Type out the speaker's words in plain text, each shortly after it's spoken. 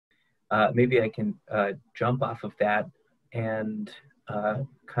maybe I can jump off of that and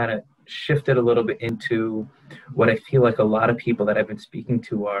kind of shift it a little bit into what I feel like a lot of people that I've been speaking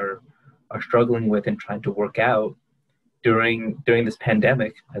to are struggling with and trying to work out during this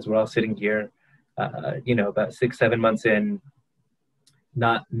pandemic, as we're all sitting here, about 6-7 months in.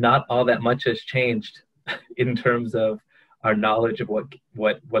 Not all that much has changed in terms of our knowledge of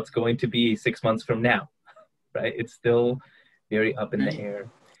what's going to be 6 months from now, right? It's still very up in the air.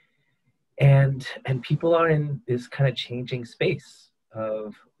 And people are in this kind of changing space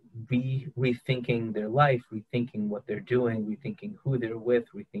of rethinking their life, rethinking what they're doing, rethinking who they're with,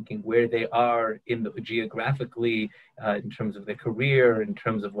 rethinking where they are geographically, in terms of their career, in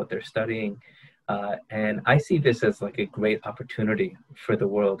terms of what they're studying. And I see this as like a great opportunity for the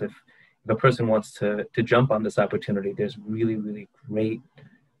world. If a person wants to jump on this opportunity, there's really, really great,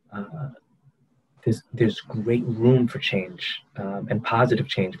 there's great room for change, and positive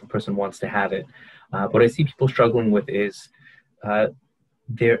change if a person wants to have it. What I see people struggling with is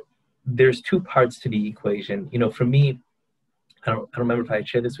there's two parts to the equation. For me, I don't remember if I had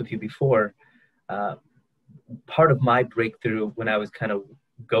shared this with you before. Part of my breakthrough when I was kind of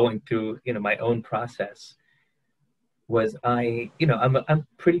going through, my own process was I'm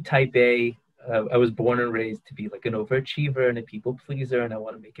pretty type A. I was born and raised to be like an overachiever and a people pleaser, and I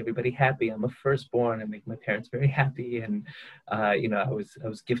want to make everybody happy. I'm a firstborn and make my parents very happy. And, I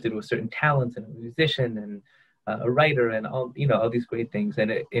was gifted with certain talents, and a musician and a writer and all these great things.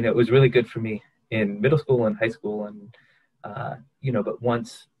 And it was really good for me in middle school and high school. And, but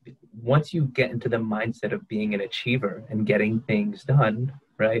once you get into the mindset of being an achiever and getting things done,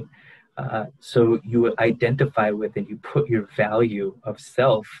 right? So you identify with and you put your value of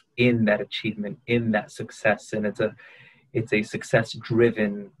self in that achievement, in that success. And it's a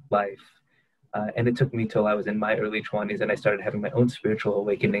success-driven life. And it took me till I was in my early 20s and I started having my own spiritual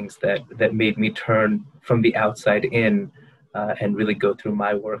awakenings that made me turn from the outside in and really go through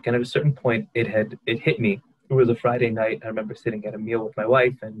my work. And at a certain point, it hit me. It was a Friday night. I remember sitting at a meal with my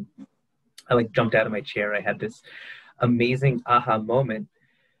wife and I jumped out of my chair. I had this amazing aha moment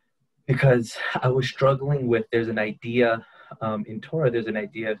because I was struggling with, there's an idea in Torah, there's an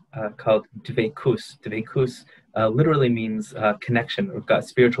idea called Dveikus. Dveikus literally means connection, or God,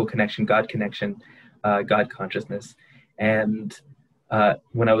 spiritual connection, God connection, God consciousness. And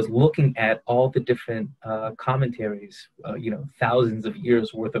when I was looking at all the different commentaries, thousands of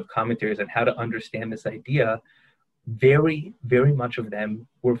years worth of commentaries on how to understand this idea, very, very much of them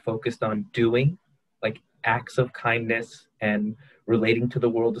were focused on doing, acts of kindness and relating to the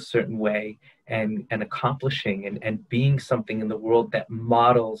world a certain way and accomplishing and being something in the world that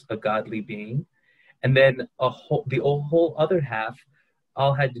models a godly being. And then the whole other half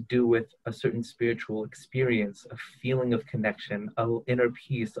all had to do with a certain spiritual experience, a feeling of connection, an inner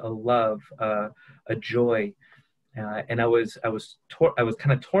peace, a love, a joy. And I was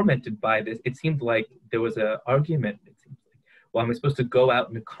kind of tormented by this. It seemed like there was an argument. It seemed like, well, am I supposed to go out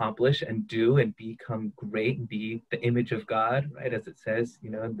and accomplish and do and become great and be the image of God, right? As it says,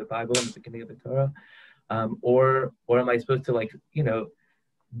 in the Bible, in the beginning of the Torah, or am I supposed to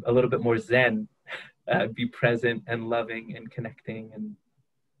a little bit more Zen, be present and loving and connecting?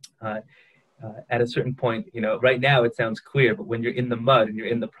 And at a certain point, right now it sounds clear, but when you're in the mud and you're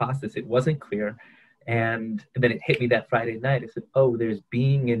in the process, it wasn't clear. And then it hit me that Friday night. I said, oh, there's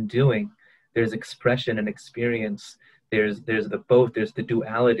being and doing, there's expression and experience, there's the both, there's the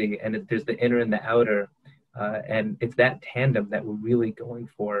duality, and there's the inner and the outer. And it's that tandem that we're really going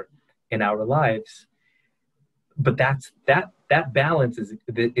for in our lives. But that balance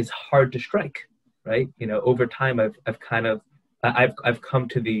is hard to strike, right? Over time, I've come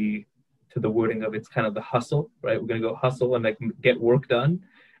to the wording of, it's kind of the hustle, right? We're going to go hustle and get work done.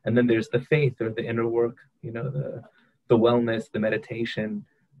 And then there's the faith, or the inner work, the wellness, the meditation,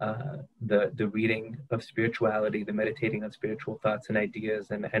 the reading of spirituality, the meditating on spiritual thoughts and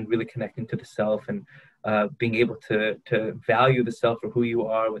ideas, and really connecting to the self, and being able to value the self for who you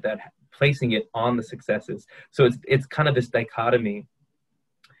are without placing it on the successes. So it's kind of this dichotomy.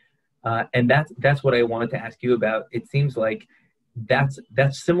 And that's what I wanted to ask you about. It seems like that's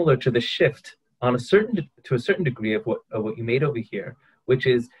similar to the shift to a certain degree of what you made over here, which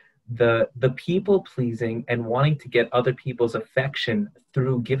is the people pleasing and wanting to get other people's affection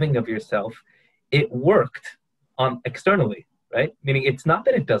through giving of yourself. It worked externally, right? Meaning it's not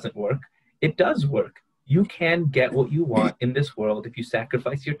that it doesn't work. It does work. You can get what you want in this world if you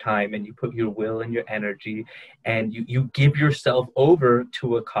sacrifice your time and you put your will and your energy and you give yourself over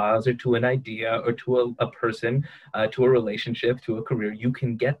to a cause or to an idea or to a person, to a relationship, to a career. You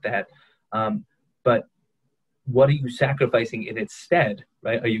can get that. But what are you sacrificing in its stead,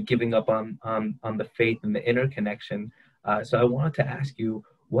 right? Are you giving up on the faith and the inner connection? So I wanted to ask you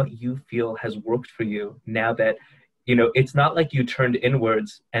what you feel has worked for you now that, you know, it's not like you turned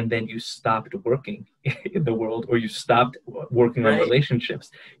inwards and then you stopped working in the world, or you stopped working on Right. relationships.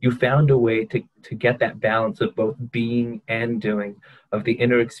 You found a way to get that balance of both being and doing, of the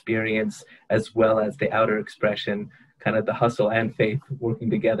inner experience as well as the outer expression, kind of the hustle and faith working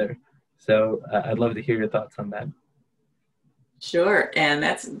together. So I'd love to hear your thoughts on that. Sure. And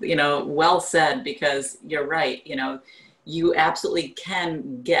that's, well said, because you're right. You absolutely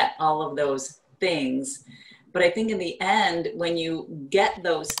can get all of those things. But I think in the end, when you get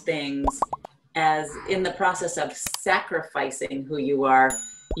those things, as in the process of sacrificing who you are,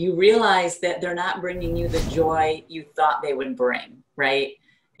 you realize that they're not bringing you the joy you thought they would bring, right?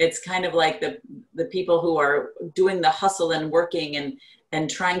 It's kind of like the people who are doing the hustle and working and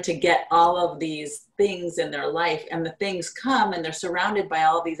trying to get all of these things in their life, and the things come and they're surrounded by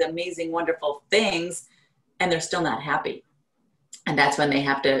all these amazing, wonderful things, and they're still not happy. And that's when they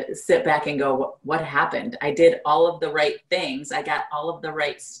have to sit back and go, what happened? I did all of the right things. I got all of the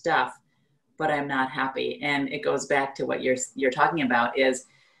right stuff, but I'm not happy. And it goes back to what you're talking about, is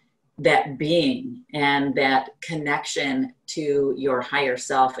that being and that connection to your higher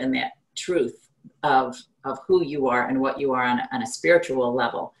self, and that truth of who you are and what you are on a spiritual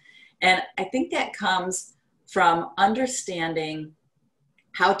level. And I think that comes from understanding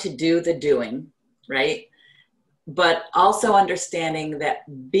how to do the doing, right? But also understanding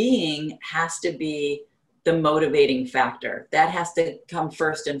that being has to be the motivating factor. That has to come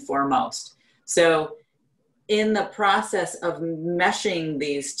first and foremost. So in the process of meshing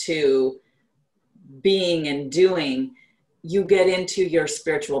these two, being and doing, you get into your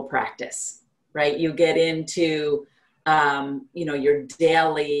spiritual practice, right? You get into, your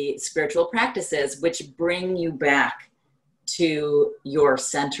daily spiritual practices, which bring you back to your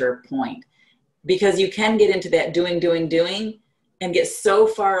center point. Because you can get into that doing, and get so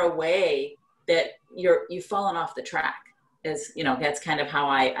far away that you've fallen off the track. That's kind of how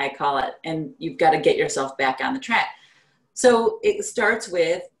I call it. And you've got to get yourself back on the track. So it starts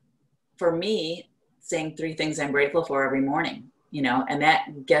with, for me, saying 3 things I'm grateful for every morning, and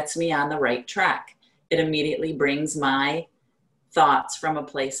that gets me on the right track. It immediately brings my thoughts from a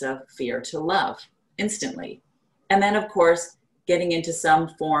place of fear to love instantly. And then, of course, getting into some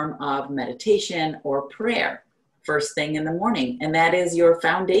form of meditation or prayer first thing in the morning. And that is your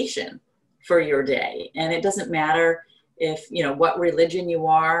foundation for your day. And it doesn't matter if, what religion you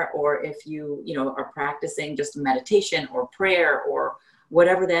are, or if you, are practicing just meditation or prayer or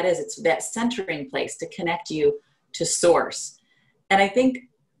whatever that is. It's that centering place to connect you to source. And I think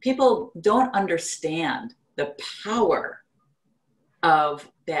people don't understand the power of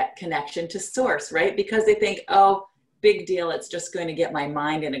that connection to source, right? Because they think, oh, big deal, it's just going to get my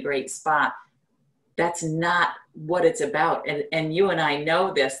mind in a great spot. That's not what it's about. And you and I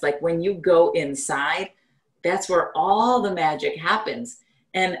know this, like when you go inside, that's where all the magic happens.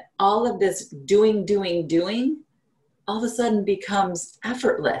 And all of this doing, all of a sudden becomes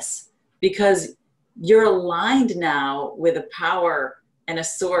effortless, because you're aligned now with a power and a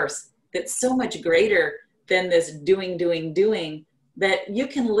source that's so much greater than this doing, that you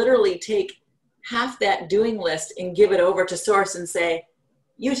can literally take half that doing list and give it over to source and say,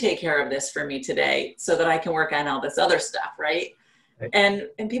 you take care of this for me today so that I can work on all this other stuff, right? And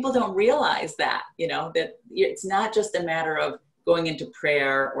people don't realize that, that it's not just a matter of going into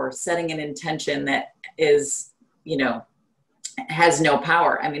prayer or setting an intention that is, has no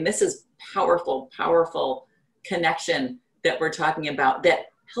power. I mean, this is powerful connection that we're talking about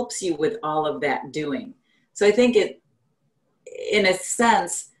that helps you with all of that doing. So I think in a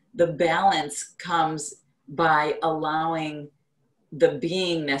sense, the balance comes by allowing the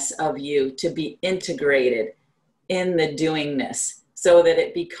beingness of you to be integrated in the doingness, so that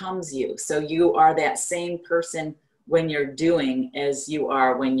it becomes you. So you are that same person when you're doing as you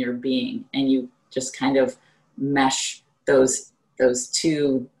are when you're being, and you just kind of mesh those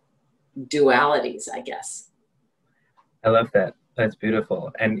two dualities, I guess. I love that. That's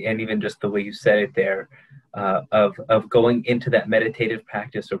beautiful. And even just the way you said it there, of going into that meditative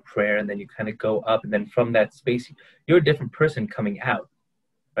practice or prayer, and then you kind of go up, and then from that space, you're a different person coming out,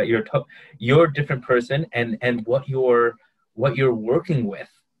 right? You're a different person, and what you're working with,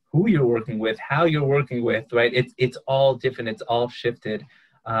 who you're working with, how you're working with, right? It's all different. It's all shifted,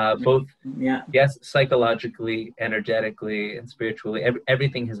 both, Yeah. yes, psychologically, energetically, and spiritually.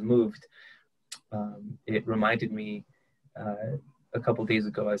 Everything has moved. It reminded me, a couple of days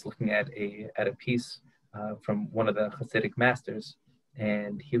ago, I was looking at a piece from one of the Hasidic masters,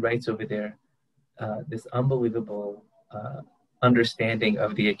 and he writes over there this unbelievable understanding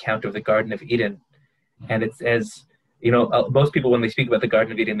of the account of the Garden of Eden. And it's as, you know, most people, when they speak about the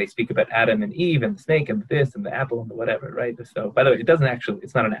Garden of Eden, they speak about Adam and Eve and the snake and this and the apple and the whatever, right? So, by the way, it doesn't actually,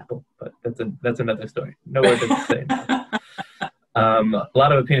 it's not an apple, but that's another story. Nowhere does it say an apple. A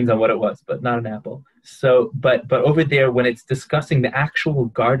lot of opinions on what it was, but not an apple. So, but over there, when it's discussing the actual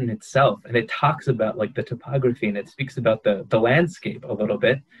garden itself, and it talks about like the topography, and it speaks about the landscape a little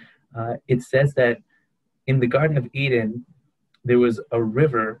bit, it says that in the Garden of Eden, there was a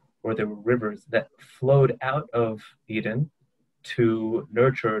river, or there were rivers that flowed out of Eden to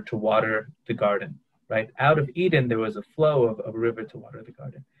nurture, to water the garden, right? Out of Eden, there was a flow of a river to water the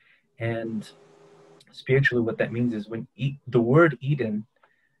garden. And spiritually, what that means is when the word Eden,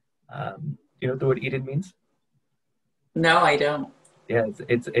 you know what the word Eden means? No, I don't. Yeah,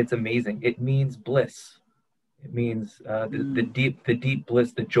 it's amazing. It means bliss. It means the deep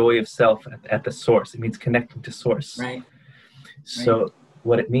bliss, the joy of self at the source. It means connecting to source. Right. So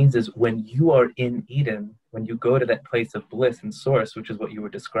what it means is when you are in Eden, when you go to that place of bliss and source, which is what you were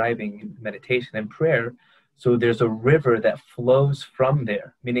describing in meditation and prayer, so there's a river that flows from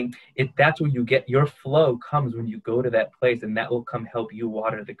there, meaning that's where you get your flow comes when you go to that place, and that will come help you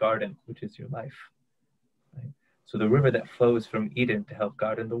water the garden, which is your life. Right? So the river that flows from Eden to help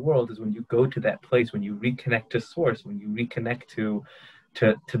garden the world is when you go to that place, when you reconnect to source, when you reconnect to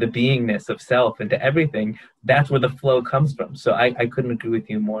the beingness of self and to everything. That's where the flow comes from. So I couldn't agree with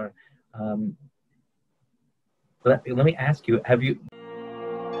you more. Let me ask you, have you